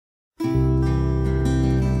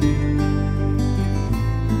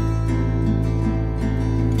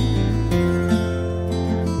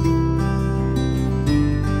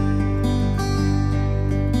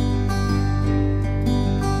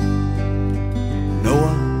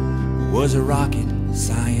was a rocket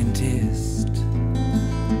scientist.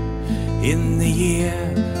 In the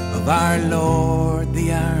year of our Lord,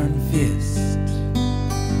 the Iron Fist,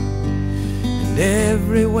 and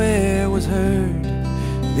everywhere was heard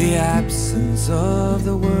the absence of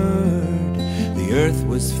the word. The earth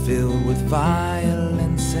was filled with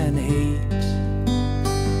violence and hate,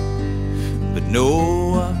 but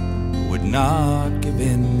Noah would not give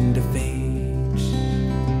in to fate.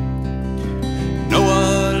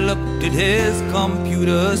 Noah looked at his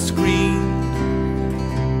computer screen.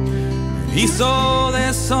 He saw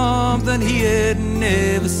there's something he had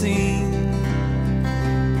never seen.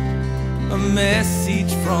 A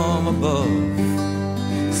message from above,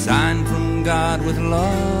 signed from God with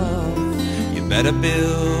love. You better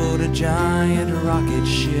build a giant rocket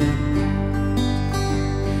ship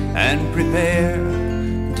and prepare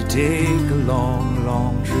to take a long,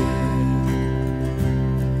 long trip.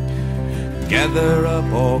 Gather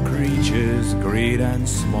up all creatures, great and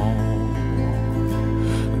small,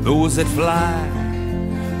 those that fly,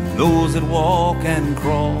 those that walk and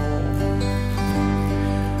crawl,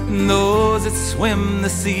 those that swim the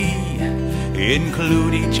sea.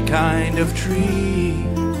 Include each kind of tree,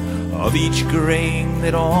 of each grain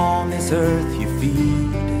that on this earth you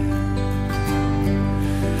feed.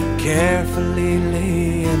 Carefully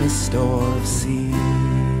lay in a store of seed.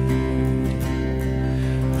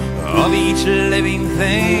 Of each living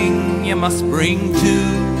thing you must bring two,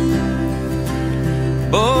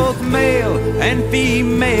 both male and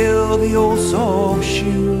female, the old song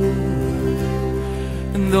shoe.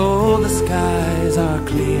 And though the skies are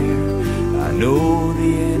clear, I know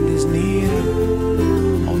the end is near.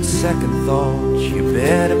 On second thought, you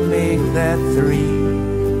better make that three,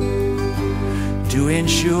 to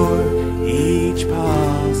ensure each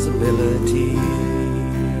possibility.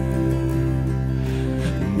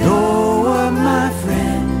 Noah, my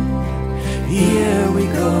friend, here we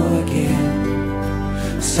go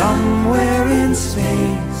again. Somewhere in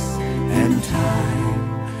space and time,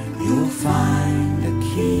 you'll find a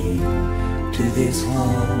key to this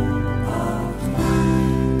home of mine.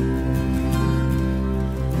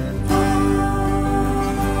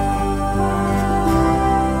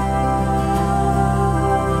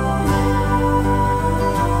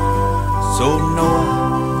 So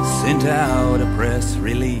Noah sent out a press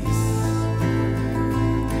release.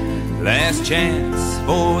 Last chance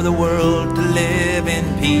for the world to live in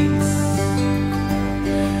peace.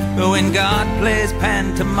 When God plays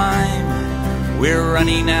pantomime, we're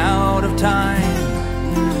running out of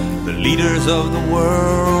time. The leaders of the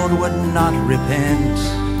world would not repent.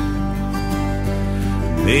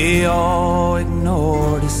 They all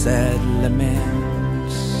ignored his sad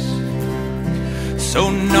lament. So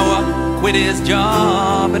Noah quit his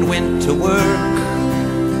job and went to work,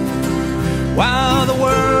 while the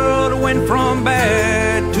world went from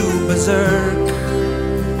bad to berserk.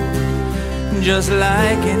 Just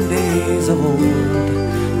like in days of old,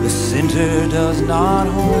 the center does not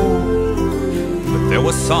hold. But there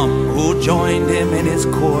were some who joined him in his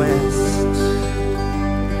quest.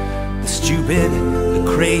 The stupid, the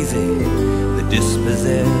crazy, the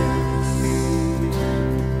dispossessed.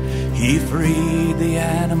 He freed the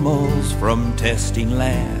animals from testing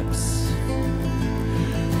labs.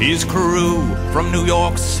 His crew from New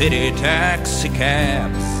York City taxi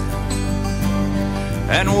cabs.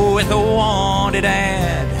 And with a wanted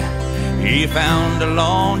ad, he found a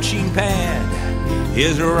launching pad.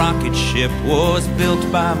 His rocket ship was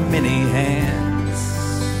built by many hands,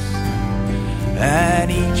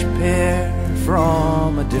 and each pair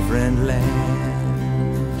from a different land.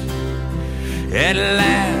 At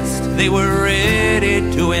last they were ready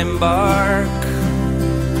to embark.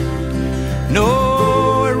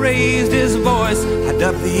 Noah raised his voice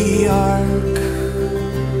atop the ark.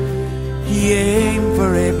 He aimed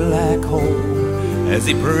for a black hole as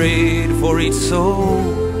he prayed for each soul.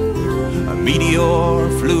 A meteor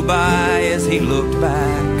flew by as he looked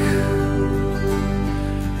back,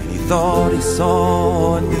 and he thought he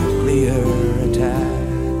saw a nuclear attack.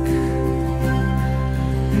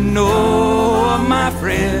 Noah, my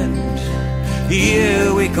friend,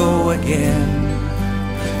 here we go again.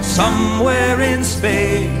 Somewhere in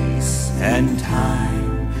space and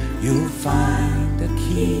time, you'll find a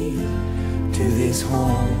key to this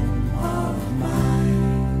home of mine.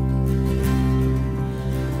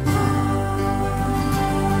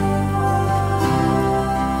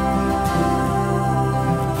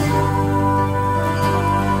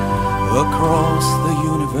 Across the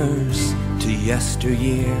universe to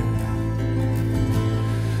yesteryear,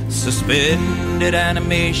 suspended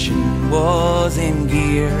animation was in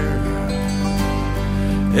gear.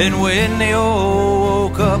 And when they all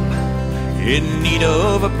woke up in need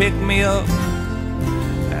of a pick-me-up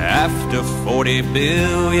after 40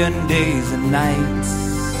 billion days and nights.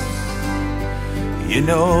 You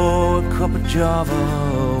know, a cup of Java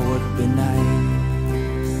would be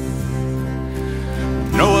nice.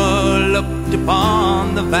 Noah looked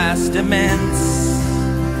upon the vast immense,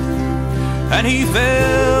 and he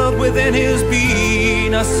felt within his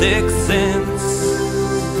being a sixth sense.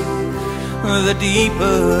 The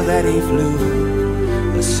deeper that he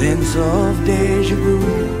flew, a sense of deja vu,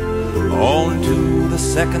 on to the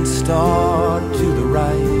second star to the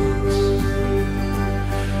right,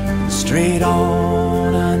 straight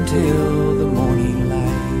on until the morning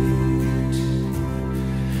light.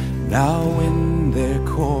 Now when their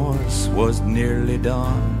course was nearly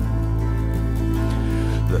done,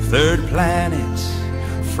 the third planet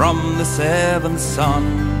from the seventh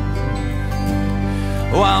sun,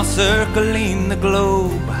 while circling the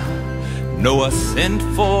globe, Noah sent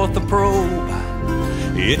forth a probe.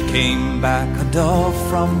 It came back a dove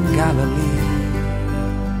from Galilee,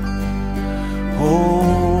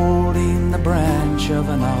 holding the branch of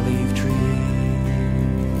an olive tree.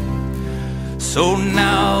 So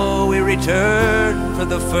now we return for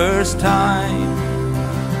the first time,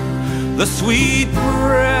 the sweet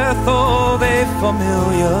breath of a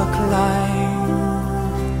familiar clime.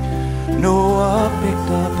 Noah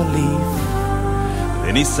picked up a leaf,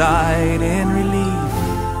 then he sighed in relief.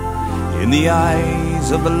 In the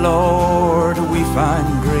eyes of the Lord we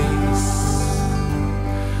find grace,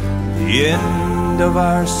 the end of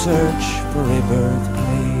our search for a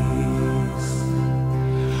birthplace.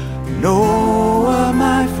 Noah,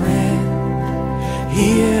 my friend,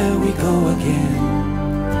 here we go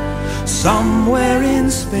again. Somewhere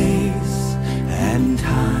in space and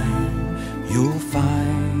time, you'll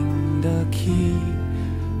find a key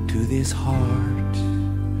to this heart